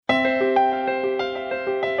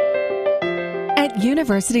At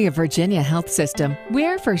University of Virginia Health System,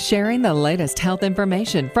 we're for sharing the latest health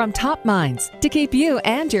information from top minds to keep you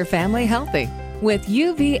and your family healthy. With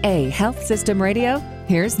UVA Health System Radio,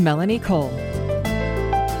 here's Melanie Cole.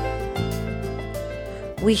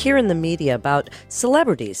 We hear in the media about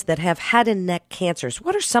celebrities that have head and neck cancers.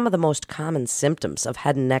 What are some of the most common symptoms of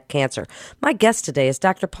head and neck cancer? My guest today is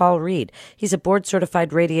Dr. Paul Reed. He's a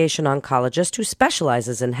board-certified radiation oncologist who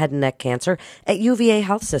specializes in head and neck cancer at UVA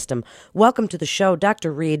Health System. Welcome to the show,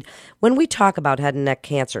 Dr. Reed. When we talk about head and neck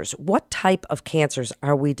cancers, what type of cancers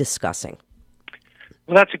are we discussing?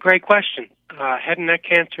 Well, that's a great question. Head and neck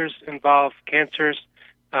cancers involve cancers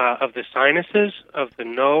of the sinuses, of the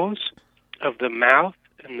nose, of the mouth,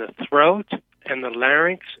 and the throat, and the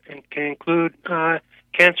larynx, and can include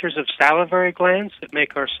cancers of salivary glands that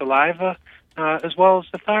make our saliva, as well as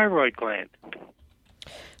the thyroid gland.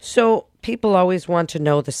 So people always want to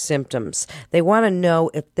know the symptoms. They want to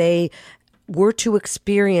know if they were to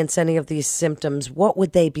experience any of these symptoms, what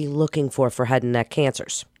would they be looking for head and neck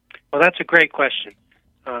cancers? Well, that's a great question.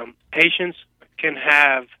 Patients can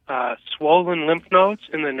have swollen lymph nodes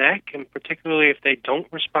in the neck, and particularly if they don't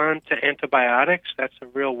respond to antibiotics, that's a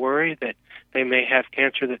real worry that they may have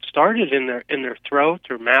cancer that started in their throat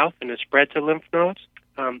or mouth and has spread to lymph nodes.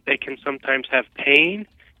 They can sometimes have pain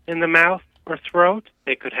in the mouth or throat.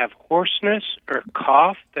 They could have hoarseness or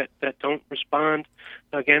cough that don't respond,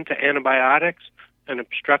 again, to antibiotics, an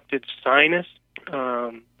obstructed sinus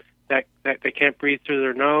that they can't breathe through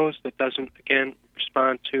their nose, that doesn't, again,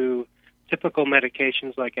 respond to typical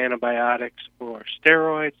medications like antibiotics or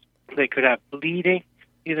steroids. They could have bleeding,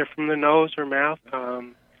 either from the nose or mouth.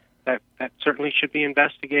 That certainly should be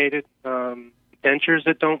investigated. Dentures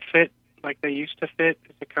that don't fit like they used to fit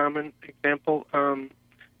is a common example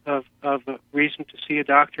of a reason to see a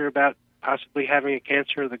doctor about possibly having a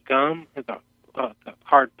cancer of the gum or the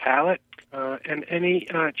hard palate. And any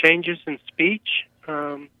changes in speech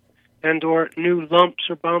and or new lumps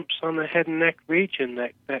or bumps on the head and neck region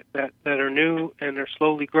that are new and are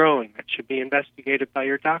slowly growing. That should be investigated by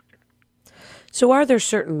your doctor. So are there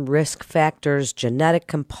certain risk factors, genetic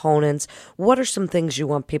components? What are some things you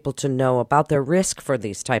want people to know about their risk for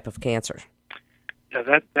these type of cancers?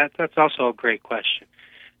 Yeah, that's also a great question.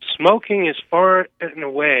 Smoking is far and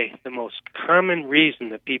away the most common reason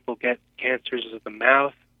that people get cancers of the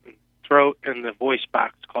mouth, throat, and the voice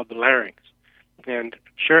box called the larynx. And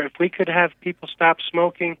sure, if we could have people stop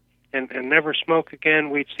smoking and never smoke again,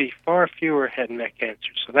 we'd see far fewer head and neck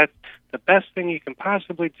cancers. So that's the best thing you can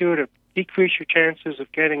possibly do to decrease your chances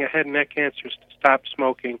of getting a head and neck cancer is to stop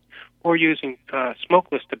smoking or using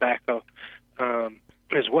smokeless tobacco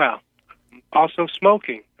as well. Also,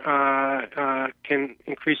 smoking can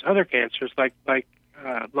increase other cancers like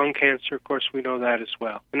lung cancer. Of course, we know that as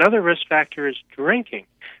well. Another risk factor is drinking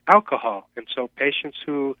alcohol. And so patients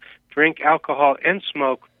who drink alcohol and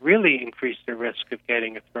smoke really increase their risk of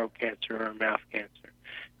getting a throat cancer or a mouth cancer.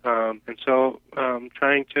 And so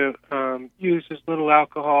trying to use as little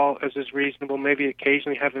alcohol as is reasonable, maybe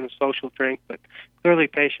occasionally having a social drink, but clearly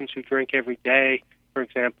patients who drink every day, for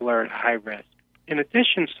example, are at high risk. In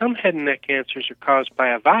addition, some head and neck cancers are caused by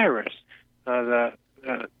a virus. The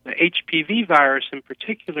HPV virus in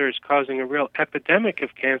particular is causing a real epidemic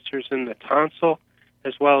of cancers in the tonsil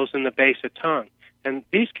as well as in the base of tongue. And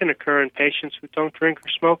these can occur in patients who don't drink or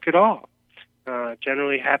smoke at all.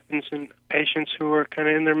 Generally happens in patients who are kind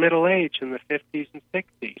of in their middle age, in the 50s and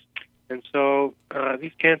 60s. And so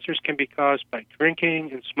these cancers can be caused by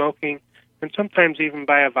drinking and smoking and sometimes even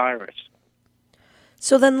by a virus.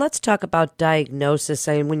 So then let's talk about diagnosis.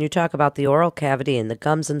 I mean, when you talk about the oral cavity and the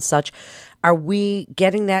gums and such, are we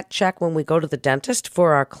getting that check when we go to the dentist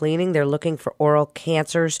for our cleaning? They're looking for oral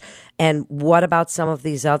cancers. And what about some of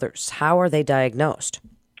these others? How are they diagnosed?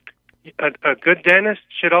 A good dentist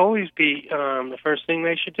should always be, the first thing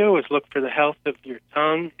they should do is look for the health of your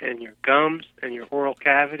tongue and your gums and your oral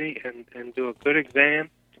cavity and do a good exam.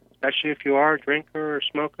 Especially if you are a drinker or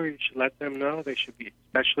smoker, you should let them know. They should be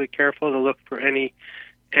especially careful to look for any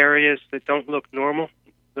areas that don't look normal.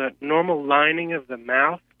 The normal lining of the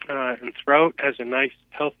mouth and throat has a nice,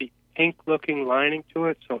 healthy, pink-looking lining to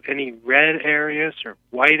it, so any red areas or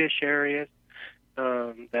whitish areas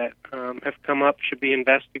that have come up should be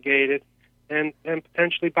investigated and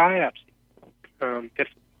potentially biopsy. If the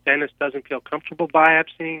dentist doesn't feel comfortable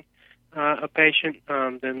biopsying a patient,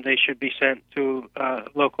 then they should be sent to a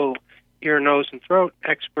local ear, nose, and throat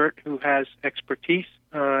expert who has expertise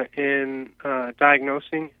in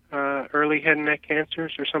diagnosing early head and neck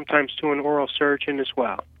cancers, or sometimes to an oral surgeon as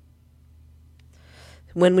well.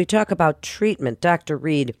 When we talk about treatment, Dr.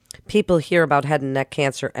 Reed, people hear about head and neck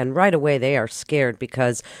cancer and right away they are scared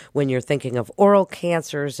because when you're thinking of oral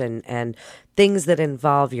cancers and things that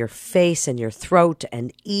involve your face and your throat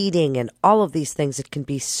and eating and all of these things, it can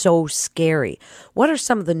be so scary. What are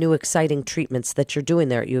some of the new exciting treatments that you're doing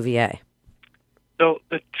there at UVA? So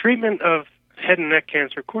the treatment of head and neck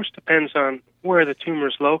cancer, of course, depends on where the tumor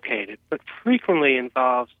is located, but frequently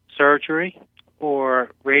involves surgery or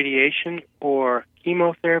radiation or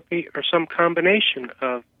chemotherapy or some combination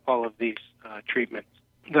of all of these treatments.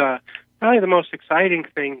 Probably the most exciting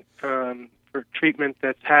thing for treatment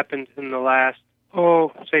that's happened in the last,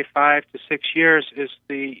 say 5 to 6 years is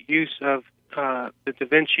the use of the Da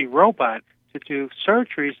Vinci robot to do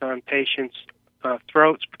surgeries on patients'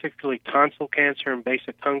 throats, particularly tonsil cancer and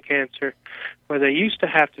basic tongue cancer, where they used to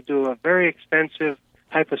have to do a very extensive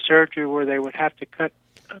type of surgery where they would have to cut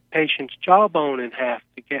a patient's jawbone in half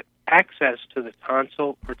to get access to the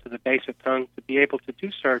tonsil or to the basic tongue to be able to do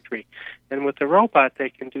surgery. And with the robot, they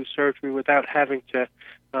can do surgery without having to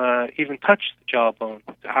even touch the jawbone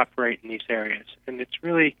to operate in these areas. And it's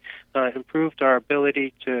really improved our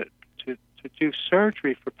ability to do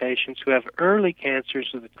surgery for patients who have early cancers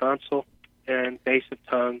of the tonsil and base of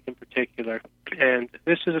tongue in particular. And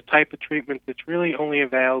this is a type of treatment that's really only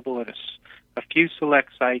available at a few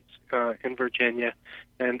select sites in Virginia,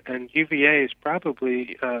 and UVA is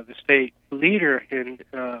probably the state leader in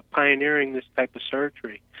pioneering this type of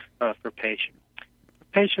surgery for patients. For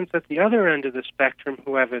patients at the other end of the spectrum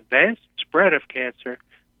who have advanced spread of cancer,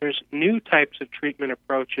 there's new types of treatment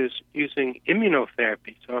approaches using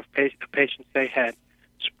immunotherapy. So if a patient, say, had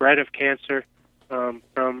spread of cancer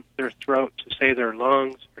from their throat to, say, their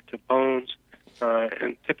lungs or to bones,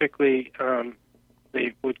 and typically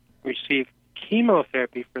they would receive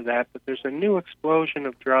chemotherapy for that, but there's a new explosion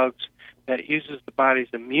of drugs that uses the body's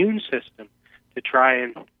immune system to try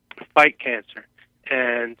and fight cancer.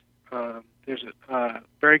 And there's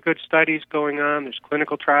very good studies going on. There's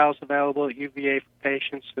clinical trials available at UVA for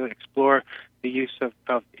patients to explore the use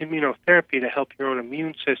of immunotherapy to help your own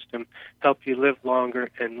immune system help you live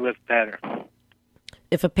longer and live better.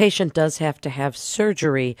 If a patient does have to have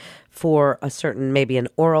surgery for a certain, maybe an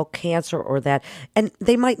oral cancer or that, and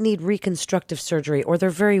they might need reconstructive surgery, or they're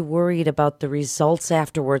very worried about the results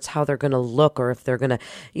afterwards, how they're going to look, or if they're going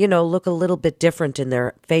to, look a little bit different in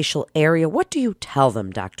their facial area, what do you tell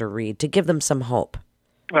them, Dr. Reed, to give them some hope?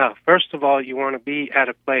 Well, first of all, you want to be at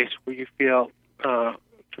a place where you feel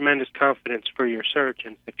tremendous confidence for your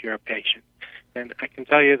surgeons if you're a patient. And I can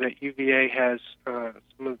tell you that UVA has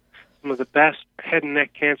some of the best head and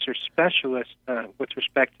neck cancer specialists with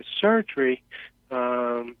respect to surgery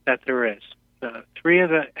that there is. 3 of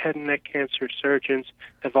the head and neck cancer surgeons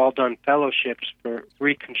have all done fellowships for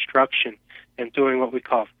reconstruction and doing what we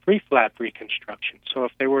call free flap reconstruction. So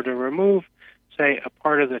if they were to remove, say, a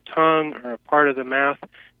part of the tongue or a part of the mouth,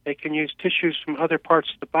 they can use tissues from other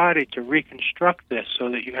parts of the body to reconstruct this so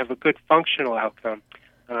that you have a good functional outcome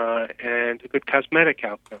and a good cosmetic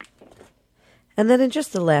outcome. And then in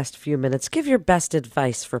just the last few minutes, give your best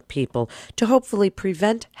advice for people to hopefully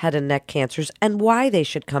prevent head and neck cancers and why they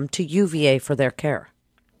should come to UVA for their care.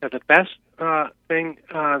 Now, the best thing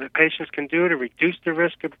that patients can do to reduce the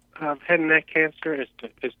risk of head and neck cancer is to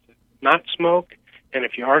not smoke, and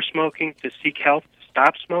if you are smoking, to seek help to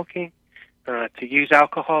stop smoking, to use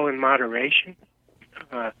alcohol in moderation,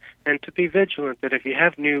 and to be vigilant that if you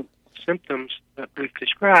have new symptoms that we've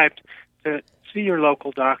described, to see your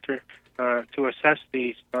local doctor to assess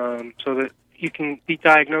these so that you can be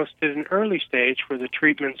diagnosed at an early stage where the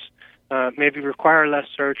treatments maybe require less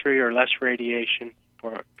surgery or less radiation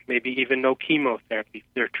or maybe even no chemotherapy,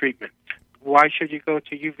 their treatment. Why should you go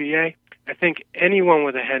to UVA? I think anyone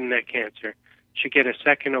with a head and neck cancer should get a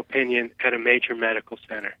second opinion at a major medical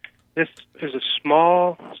center. This is a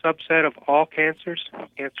small subset of all cancers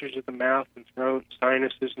of the mouth and throat,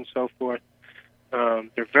 sinuses, and so forth.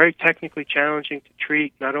 They're very technically challenging to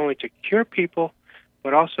treat, not only to cure people,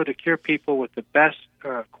 but also to cure people with the best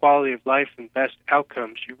quality of life and best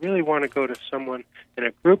outcomes. You really want to go to someone in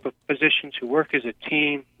a group of physicians who work as a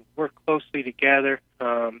team, who work closely together,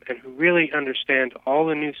 and who really understand all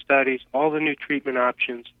the new studies, all the new treatment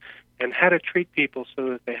options, and how to treat people so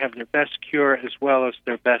that they have their best cure as well as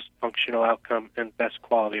their best functional outcome and best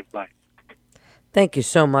quality of life. Thank you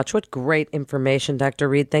so much. What great information, Dr.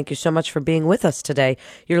 Reed. Thank you so much for being with us today.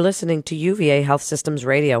 You're listening to UVA Health Systems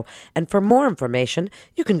Radio. And for more information,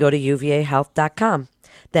 you can go to uvahealth.com.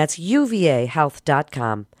 That's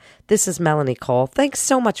uvahealth.com. This is Melanie Cole. Thanks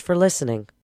so much for listening.